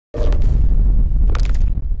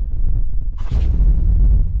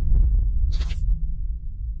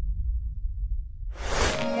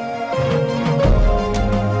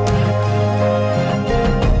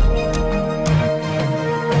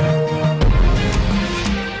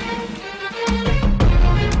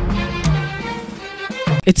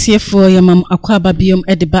Etiefo yamam akwa babiom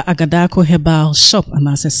ediba agadako herbal shop and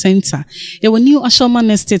as a center. Ewo new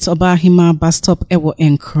Ashoman Estate oba hima bus stop ewo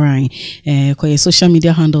enkran. Kwa social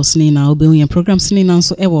media handles ni na obe programs ni na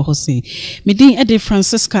so ewo hose. Midin Edi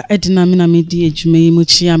Francisca Edina mina midi ejume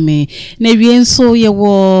muchiame. Na wie nso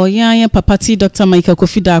yewo yan papati Dr. Michael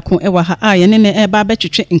Kofida ko ewa ha ye ne eba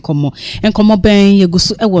betwetwe nkomo. Nkomo ben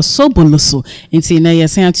yegusu ewo Sobolo so. Nti na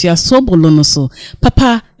yesen atua Sobolo no so.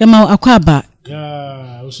 Papa yama akwa ba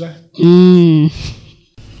yeah, what's that?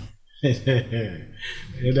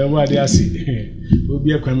 The word I see. Will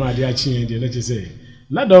be a crema, dear chin, the letter say.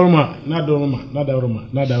 Nadaroma.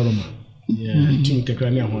 Yeah, Tim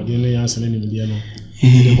Cacrania, who didn't answer any mediano.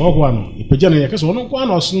 The Boguano, if Pajana, because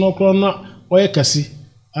one or snow corner or a cassie,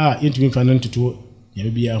 into me financial to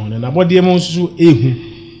be a hon and about the monsu,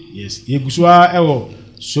 yes, Yegusua, Ewo,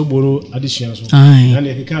 Sobolo, additions, and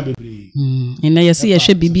it can't be. And I see a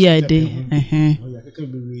should be a day.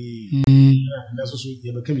 That's also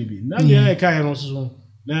you can be. Now, I can't also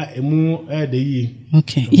now a more day.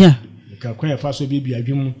 Okay, yeah. You can quite fast baby. I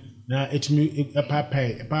do now. It's me a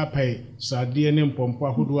papa, Sardian and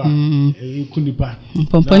Pompa who do a Kundipa.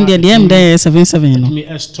 Pompon the DM there 77. Me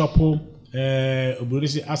a stopple,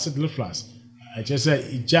 obligatory acid reflux. I just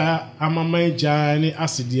say, Ja, I'm a my Johnny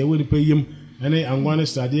acid, dear, will pay him, and I'm going to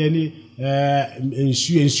study any.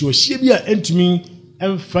 Ensure shebia entimi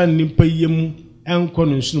emfa nimpa yem enko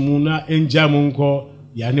no nsunu na enja mu nko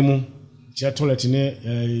yane mu che toilet ne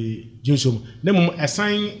jinsom na mum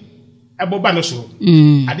esan eboba no so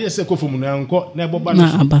ade se kofom na enko na eboba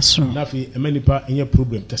no so na fi emanipa enye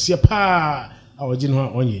problem tase pa a oje no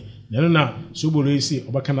a onye na na Sobolo isi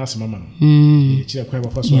obaka na asema no che kwa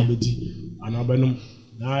ba so abedi ana obanum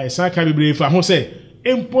na esan ka bibre fa ho se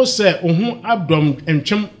empo se ohun abdom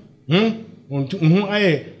entwem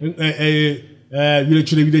aye wile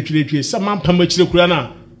chire sama pamba chire kura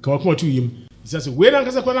na ka wakoma tu yim sase we na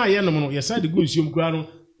nkasa kwa na ye no no ye side go nsiom kura no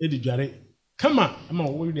e di dware kama ama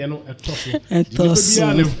wo de no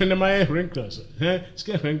etoso ne my wrinkles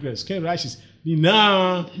skin rashes ni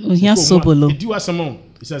na ya Sobolo di wasamo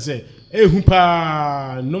sase ehu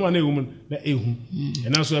pa no ma na ehu na ehu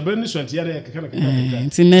na so ebe ni so ntia de kaka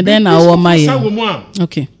nti ne den na wo ma ye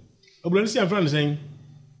okay obulani si amfra ne sen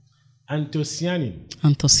Anthocyanin.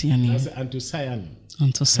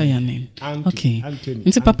 Okay.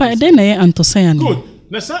 Nti papa eden na ye anthocyanin. Good.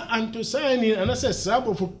 Na sa anthocyanin ana se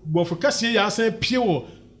sabo for kase ya asa pie wo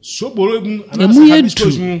Sobolo egu ana se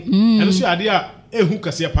hibiscus mu. Ana so ade a ehu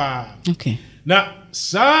kase pa. Okay. Na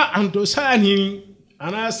sa anthocyanin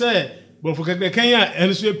ana se bo for kake kan ya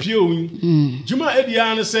ana so pie wo. Juma edia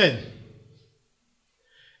ana se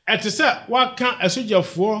etesa waka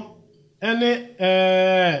asojafo ene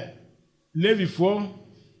Navy for,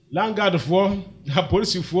 Landguard for,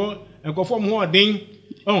 police for, and go for more ding.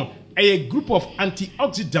 Oh, a group of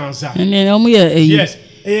antioxidants. And then yes,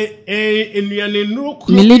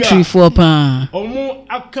 military for pa. Omo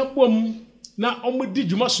akabom na omo di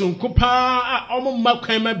djuma sonko pa omo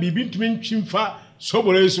makwan bibi ntumi ntwimfa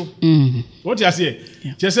Sobolo so. What you say?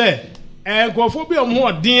 Just say go for bi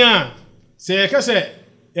omo din a se ka se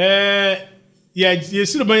ye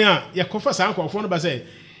silban a ye kofa san kofo no ba say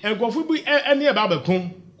enkofo bi ene e ba bakun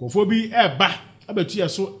kofo bi e ba abetu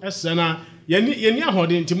so esena yeni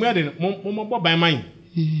ahode ntimo ya de mo ban man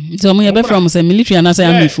so mo ye be from say military and say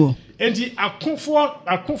army for enti akofo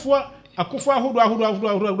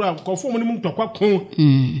ahodo kofo mo ni mu tokwa kon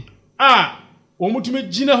o mutumi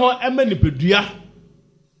gina ho ema nipadua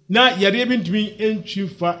na yare bi ntumi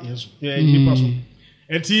entwifa yeso nipa so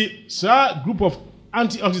enti sa group of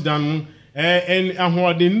antioxidant en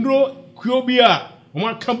ahode ndro kuobia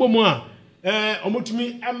Oma kambo mo a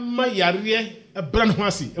omotumi amma yare ebran ho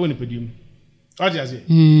ase e woni padiem odi ase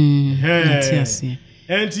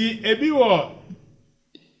enti ebi wo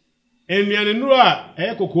enuane nuru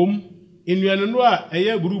a kokom enuane nuru a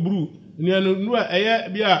buruburu enuane nuru a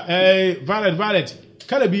bia violet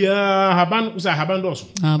kala bia haban doso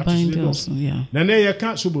yeah na ne ye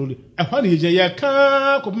ka Sobolo ehwa ne ye ye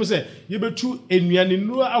ka kopum se ye betu enuane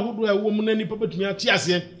nuru ahodo a wo mu na nipa betumi ate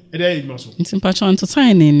ase It's important to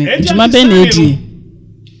sign in. Juma Benedi.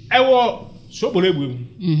 Ewo Sobolo ebu.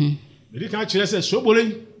 Edi kan kire se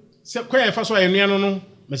Sobolo se kwaya fa so enua no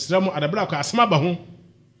mesra mu adabra kwa asema ba ho.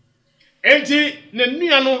 Enti ne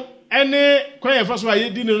nua no ene kwaya fa so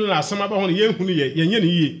ayedi no na asema ba ho ne ye hunu ye yenye ne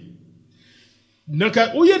yie.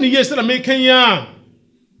 Naka oye ne yie se na mekan ya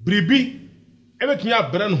bribi ebetumi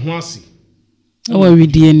abra no ho ase. Owa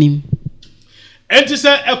widi anim. Enti se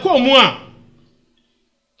ekomu a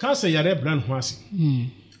Cancer yare brand ho ase.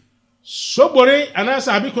 Sobolo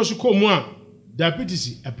anasa Hibiscus ko mu a diabetes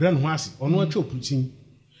e brand ho ase. Ono atwa oputin.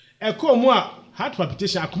 ɛkɔ mu a heart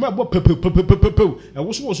palpitation akoma bo pepepepepepe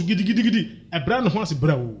ɛwo so gidi ɛbra no ho ase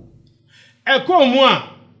bra wo ɛkɔ mu a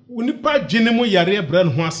unipa dwene mu yare ɛbra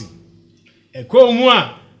no ho ase ɛkɔ mu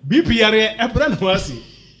a BP yare ɛbra no ho ase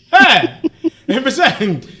ebese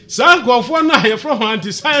sankofo na yefro ho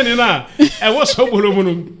anti-sign na ɛwo Sobolo mu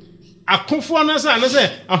no akofo na sɛ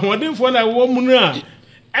ahodenfo na ɛwo mu no a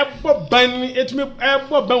ɛbɔ ban etime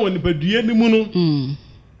ɛbɔ ban wɔ nipadua ni mu no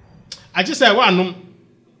agye sɛ ɛwɔ anom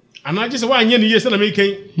ana agye sɛ wanyɛ ne yie sɛ na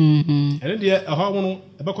mekan ɛne de ɛhɔ mu no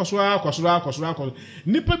ɛbɛkɔ so akɔ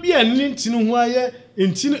nipa bi a ne ntino ho ayɛ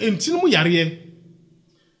ntino mu yare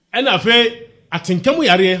ɛna afɛ atenka mu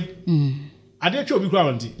yare ade twa obi kura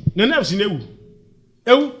wanti na nerves na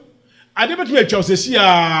ewu ade betumi atwa sesi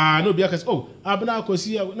a na obi akase abena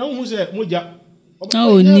akosi na hu sɛ moja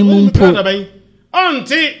ni mumpo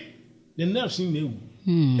onti the nerves na ewu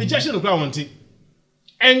eja no kura wanti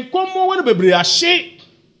enkomo wona bebre ahye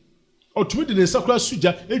otumi de nsakura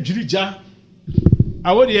suja edwirija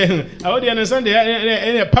awode ne sande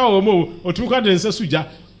e power mo otumi kwa de nsa suja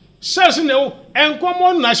cells na ewu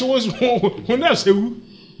enkomo na ahye wo nerves ewu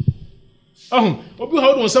obi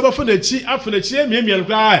ha do nsaba fo na chi afo na chi emiemie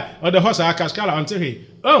kra o de hosa akaskala onte he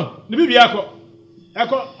ni bibi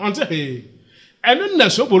akọ onte he enu na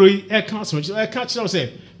Sobolo yi e ka so e ka kire se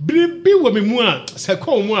biribi wo me mu a se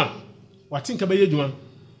ko mu a watinka be yedwuma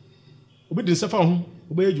obi din safa ho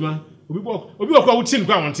obi yedwuma obi okwa wutin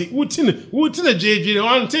kwa wonte wutin jeje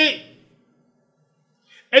wonte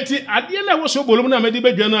eti ade na wo Sobolo mu na me de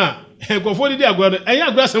badwa na e gofo de agwa eya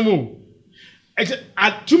agwa semu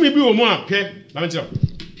atumi bi wo mu a pɛ na mentira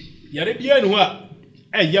yare bia ne ho a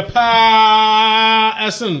ɛyɛ pa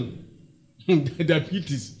esen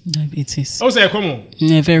diabetes oh say common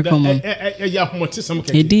very common ɛyɛ homote sam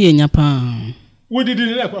kɛ edi yenya pa wodidi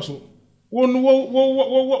ne ɛkɔ so wo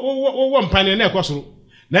mpane ne ɛkɔ so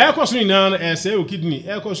na ɛkɔ so nyina ɛsɛ o kidney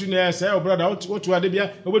ɛkɔ so na ɛsɛ o brother what to ade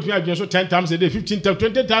bia obetumi adwen so 10 times a day 15 times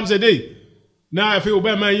 20 times a day na afi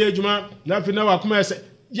obema yɛ adwuma na afi na wakoma ɛsɛ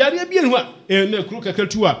yare bia ne ho a na kru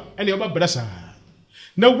kakatu a ɛne oba brasa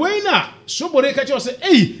na wei na Sobolo ka che o se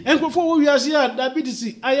enkofo wo wiase a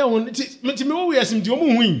diabetes aya won ti me wo wiase mti o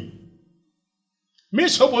mu hu me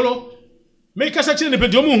Sobolo me kasa che ne pe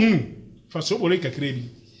di o mu hu fa Sobolo kakra bi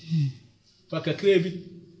fa kakra bi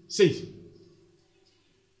sei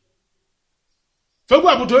fa gu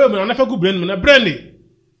abuto yo me na fa gu brain me na brain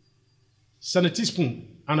sana teaspoon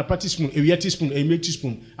ana pa teaspoon ewia teaspoon emi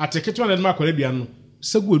teaspoon ateketo na ma kwara bia no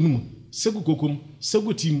sagu enum sagu kokom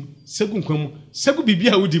sagu tim sagu nkwam sagu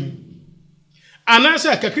bibia wodim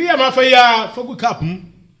anasa kakriya mafa ya fagu kapum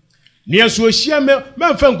ne so hia me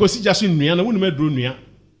mfa nkosi jaso nnua na wonum aduro nnua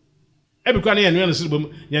ebikwa na nnua na sirbom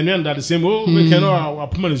ya nnua da the same we can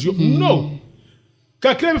apoma na zio no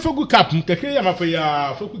kakriya fagu kapum kakriya mafa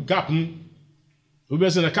ya fagu gapum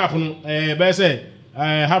obese na kap no be say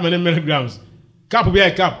how many milligrams cap be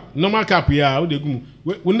a cap normal cap ya wo de gum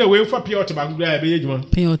wo na we fa pure water ba gura be yedwuma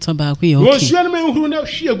pure water ba ku ye okay wo hua na me huru na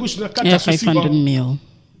hwie gu so na kata so si 500 ml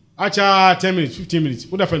acha 10 minutes 15 minutes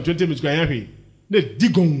wo da fa 20 minutes kwa yan hwe na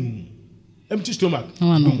digon empty stomach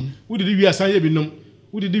wo de wi asan ye bi nom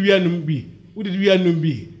wo de wi anum bi wo de wi anum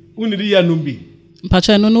bi wo de wi anum bi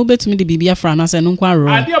mpacha no betumi de bibia fra na se no kwa ro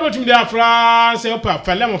ade betumi de afra se opa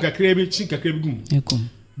fa lemon kakra bi chin kakra bi gum ekom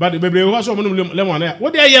but bebre ho so mo lemon na wo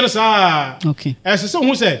de aye no sa okay ese so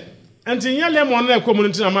hu se enti nya lemon na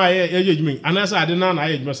community na ma ye edwuma anasa ade na na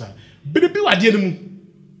ye edwuma sa bibi wade no mu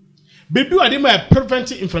bibi wade ma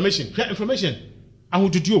prevent inflammation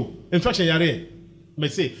ahotutuo infection yare me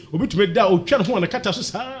say obitumi da otwa no ho na kata so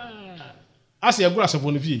sa ase egura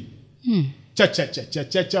asafo no fie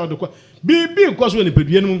cha odokwa bibi kwa so ni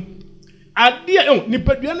padua no ade ni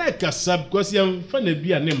padua na kasa because yam fa na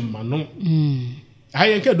bia ne mma no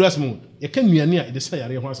ayen ka do asmo ye ka nuane a de sa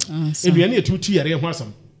yare ho asam eduane etutu yare ho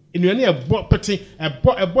asam enuane ebo pete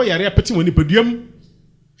ebo yare pete woni paduam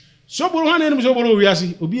Sobolo ha na enim Sobolo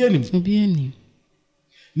wiase obi enim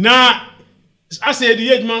na ase de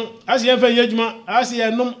yedjuma ase ye fa yedjuma ase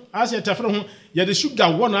ye nom ase tafre ho ye de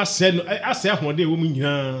sugar won ase no ase ahode wo mu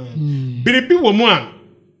nyina biribi wo mu a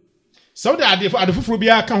sawde ade fufuro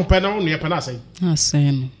bia ka ho pa na no ye pa na ase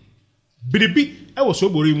no biribi e wo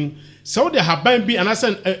Sobolo mu sawde haban bi anase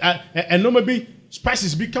enoma bi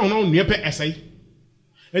spices bi ka ho na no ye pa ase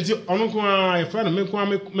eti ono ko a ye fra na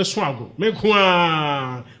me so ago me ko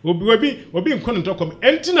a obi nko ntokom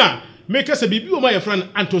entina me ka se bibi wo ma ye fra na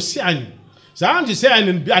Anthocyanin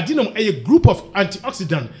Anthocyanin adinum a group of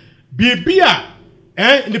antioxidant bibia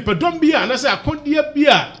ni pedom bia na se akondia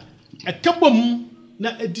bia ekabom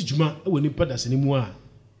na adijuma e woni pada sene mu a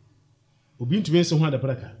obi ntumi nse ho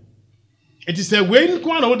adapraka It is a way in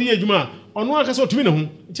Kwana Odi Juma, on one case to win.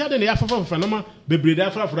 Chad and the Alpha Fanama, Bebre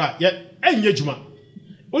Afra, yet, and Yejuma.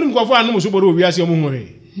 Wouldn't go for a no Sobolo, we are your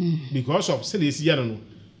memory. Because of Celis Yano.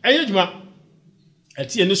 And Yejuma, at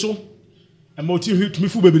Tianiso, a motive to me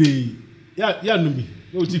for baby. Yanumi,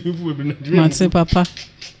 no TV for baby. Matse Papa.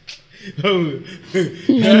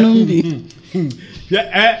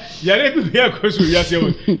 Yeah, because we are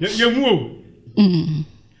saying, you move.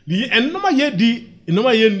 The end of my year, no,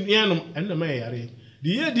 my yanum and the mayor. The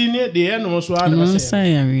year dinner, the animals were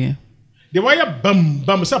area. The wire bum,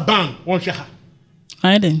 bam, one shah.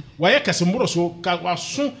 I didn't. Why a Casamoroso,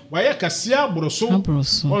 Cawasun, why a Cassia Broso,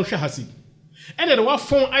 one shahasi. And then what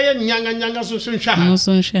phone iron young and younger so soon shah.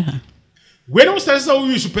 When was that so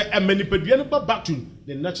used to pay a many per back to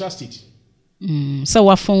the natural state? So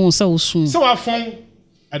our phone so soon. So our phone,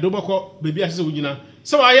 I don't call baby as a winner.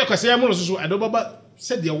 So I can say I'm also I don't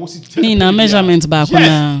said there was it. Nina measurements back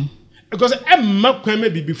on because I'm not going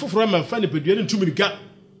maybe before I'm a fan of the 2 minute gap.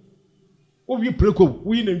 Oh, you preco,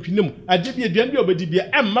 we know. I did be a dandy of a DB.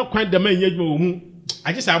 I'm not quite the man yet.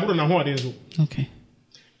 I just have on a horn. Okay.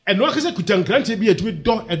 And what is a kutan grant be a tweet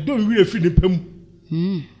dog and don't really feel the pum.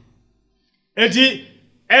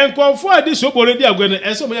 And call for this Sobolo, they are going to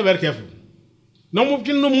answer me very careful. No more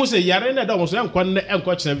can no more say Yarena, that was young quan and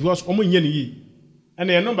coach because Omo Yenny. And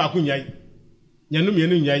they are no bakunyai. Yanum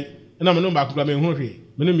yai, and I'm no back to me.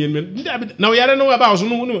 Now, I don't know about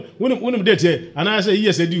one of that, and I say,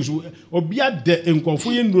 yes, I do. Or be at the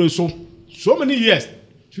inconfusion so many years.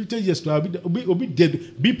 50 years to be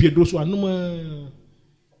dead, be Pedro, so no more.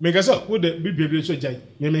 Make us up with the BB so jay,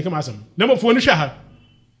 may make a massam. Number 4 Shaha.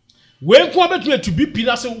 When Quabat to be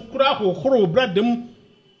Pinas and Crack or Horror Brad them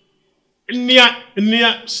near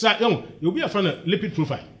Sayon, you'll be a fan of lipid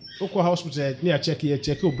profile. Oko hospital near check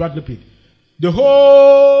your blood lipid. The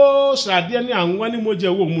whole Sadian and one emoji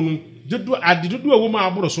woman did do a woman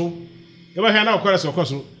abroso. Ever hand out chorus or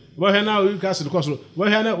cosso. Where now you cast the cosso.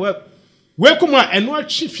 Where come and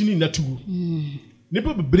what she fini na two.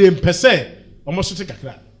 Nipple brain per se, almost to take a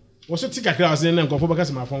crack. Was it take a class and then go for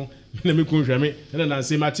my phone? Let me come me, and then I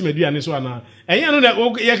say my team and this one. And you know that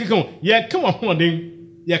okay, come on,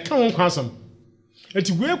 ding, come on, consume.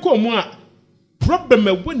 It's where come more. Problem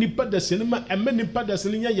when you put the cinema and many padders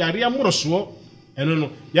in Yaria Moroso. And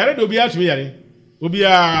no, Yara do be out to me, Yari.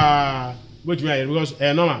 Ubia, which way was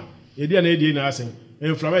a normal. You didn't need nothing.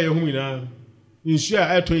 And from where you are, in share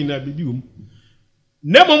I train that be.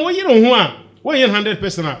 Never more, you know,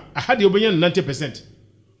 100%. I had your 90%.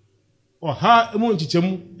 Or ha, a month to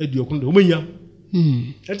a diocundo.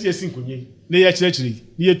 That is sinking. Near church,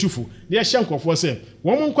 near Tufu, near Shanko for sale.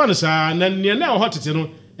 One more corner, and near now hot to know.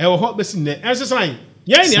 I will hope best in the answer sign.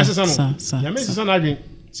 Yes, answer son. Mrs. Sonagin,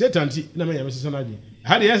 said Auntie, no, Mrs. Sonagin.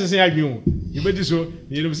 How the answer say I knew. You better so,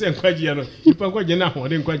 you will say quite yellow. You can't quite enough, I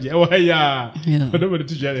didn't quite. Oh, yeah. Whatever the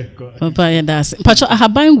teacher. Papa, that's Pacho. I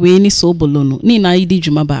have been winning Sobolo. Nina, I did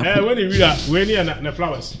you my back. When you are winning the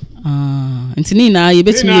flowers. And Nina, you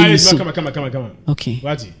bet me. Come. Okay.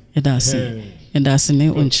 What? That's it. And that's in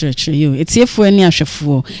on church. You. It's here for any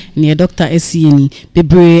ashafo near Dr. SCNE,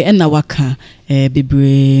 Bebre and Nawaka,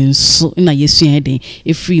 Bebre, so in a yesu heading,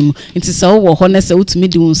 a free. It is all honest out to me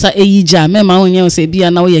doing sa eja, Mamma, when you say beer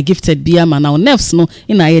now you're gifted beer man, now nerves no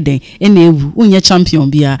in a day, any when you're champion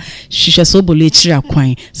beer, Shisha Sobolo Chira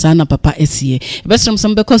Quine, Sana Papa SCA. Best from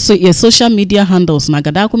some because so your social media handles,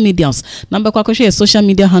 Nagadako medias, number Quakoshi social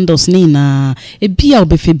media handles, Nina, a beer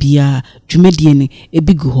befe beer, Jumedian, a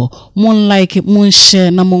big ho, one like mon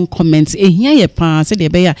share na mon comments here ye pa se de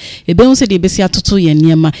be ya e be se de be sia toto ye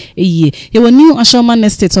niema ye we new Ashoman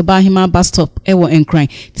Estate Obahima bus stop e wo enkran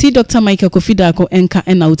ti Dr. Michael Kofidako enka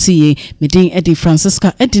na utie medin Eddie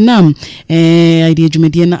Francisca Edinam idea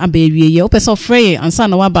dwumedie na abawie ye opese frey ansa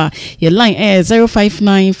na waba ye line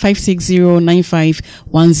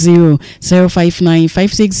 0595609510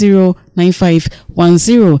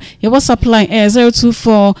 0595609510 your WhatsApp line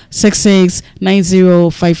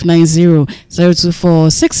 0246690590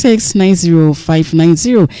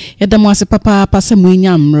 0246690590 yedamwase papa pase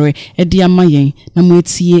muinya mre edi amayen na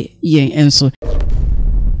muetie yen enso